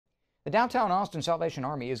The downtown Austin Salvation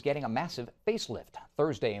Army is getting a massive facelift.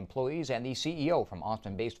 Thursday, employees and the CEO from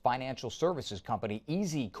Austin-based financial services company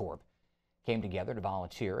EZCORP came together to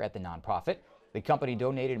volunteer at the nonprofit. The company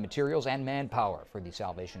donated materials and manpower for the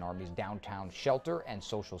Salvation Army's downtown shelter and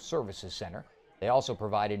social services center. They also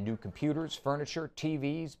provided new computers, furniture,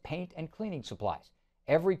 TVs, paint, and cleaning supplies.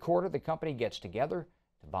 Every quarter, the company gets together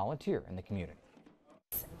to volunteer in the community.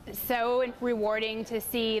 So rewarding to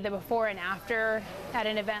see the before and after at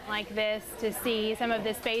an event like this, to see some of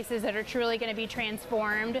the spaces that are truly going to be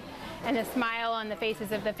transformed and a smile on the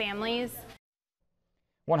faces of the families.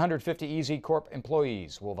 150 EZCORP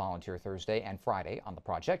employees will volunteer Thursday and Friday on the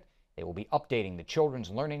project. They will be updating the Children's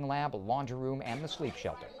Learning Lab, laundry room, and the sleep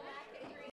shelter.